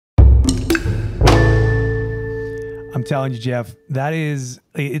I'm telling you, Jeff, that is,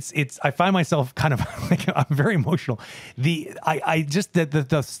 I find myself kind of like, I'm very emotional. I just,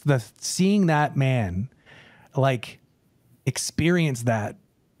 the seeing that man, like, experience that.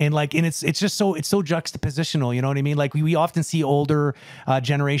 And like, and it's just so, it's so juxtapositional, you know what I mean? Like we often see older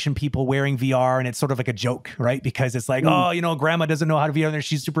generation people wearing VR and it's sort of like a joke, right? Because it's like, oh, you know, grandma doesn't know how to VR there.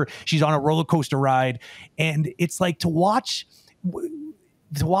 She's on a roller coaster ride. And it's like to watch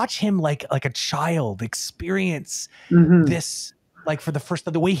him like a child experience this, like for the first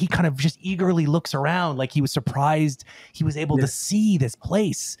time, the way he kind of just eagerly looks around, like he was surprised he was able to see this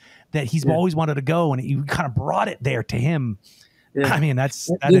place that he's always wanted to go. And you kind of brought it there to him. Yeah. I mean,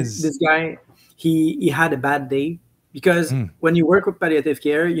 this guy, he had a bad day because when you work with palliative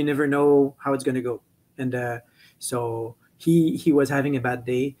care, you never know how it's going to go. And so he was having a bad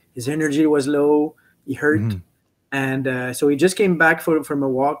day. His energy was low. He hurt. And so he just came back from a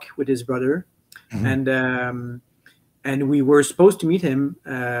walk with his brother. And we were supposed to meet him.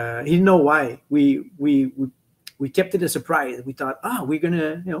 He didn't know why. We kept it a surprise. We thought, we're going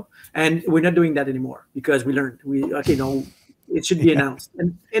to, you know, and we're not doing that anymore because we learned. It should be announced.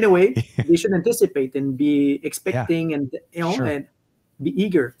 And in a way, they should anticipate and be expecting and, you know, and be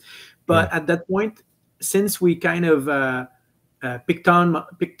eager. But at that point, since we kind of picked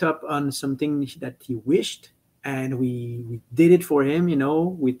up on something that he wished, and we did it for him, you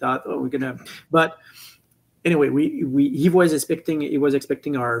know, we thought, we're gonna. But anyway, he was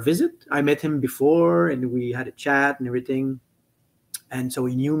expecting our visit. I met him before, and we had a chat and everything, and so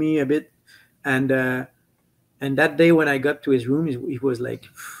he knew me a bit, and that day when I got to his room, he was like,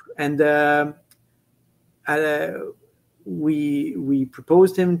 and we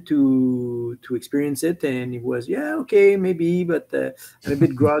proposed him to experience it, and he was, okay, maybe, but I'm a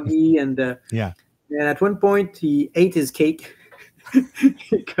bit groggy, and and at one point he ate his cake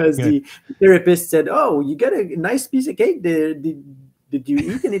because the therapist said, you got a nice piece of cake there. Did you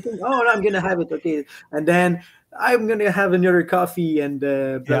eat anything? No, I'm gonna have it. Okay, and then I'm gonna have another coffee and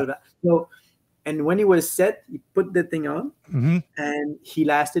blah, blah, blah. So. And when he was set, he put the thing on, and he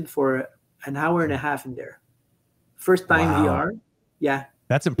lasted for an hour and a half in there. First time VR. Yeah.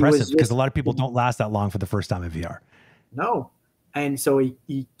 That's impressive because a lot of people don't last that long for the first time in VR. No. And so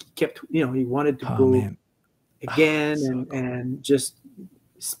he kept, you know, he wanted to go again and just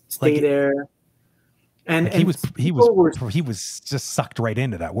stay there. And, like he was just sucked right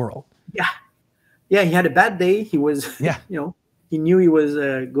into that world. Yeah. Yeah. He had a bad day. He was, you know, he knew he was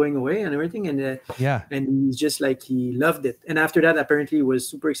going away and everything, and and he's just like, he loved it. And after that, apparently, he was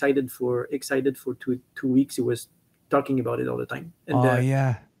super excited for 2 weeks. He was talking about it all the time.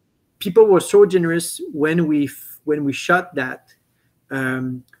 And people were so generous when we shot that.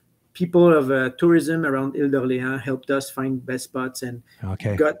 People of tourism around Ile d'Orléans helped us find best spots and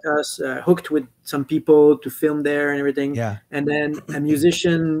got us hooked with some people to film there and everything. Yeah. And then a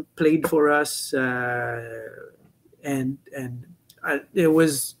musician played for us, and it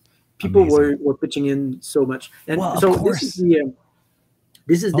was, people were pitching in so much. And so this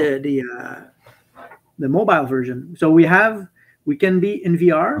is the mobile version. So we can be in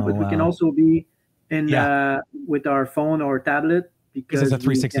VR, but we can also be in with our phone or tablet, because it's a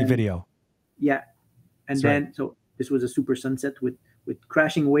 360 video. Yeah. And then so this was a super sunset with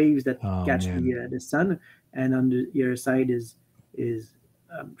crashing waves that catch the sun, and on the other side is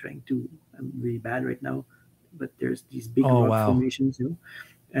I'm really bad right now, but there's these big rock formations, you know?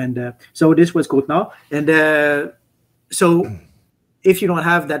 And so this was Côte-Nord. And so if you don't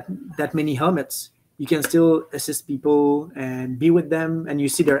have that many helmets, you can still assist people and be with them, and you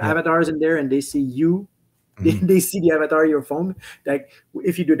see their avatars in there, and they see you. They see the avatar of your phone. Like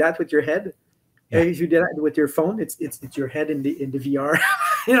if you do that with your head, if you do that with your phone, it's your head in the VR.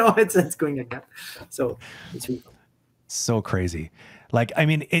 You know, it's going like that. So it's really fun. So crazy. Like, I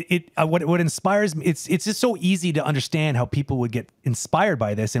mean, what inspires me, it's just so easy to understand how people would get inspired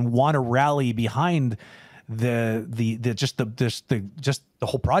by this and want to rally behind the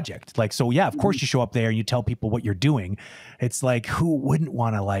whole project. Like, so yeah, of course you show up there and you tell people what you're doing. It's like, who wouldn't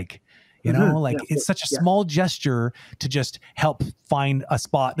want to, like, you know, like it's such a small gesture to just help find a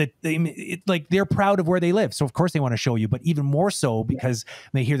spot that like they're proud of where they live. So of course they want to show you, but even more so because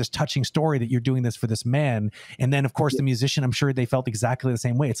they hear this touching story that you're doing this for this man. And then of course the musician, I'm sure they felt exactly the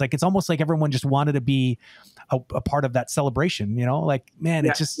same way. It's like, it's almost like everyone just wanted to be a part of that celebration, you know, like, man,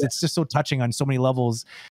 it's just so touching on so many levels.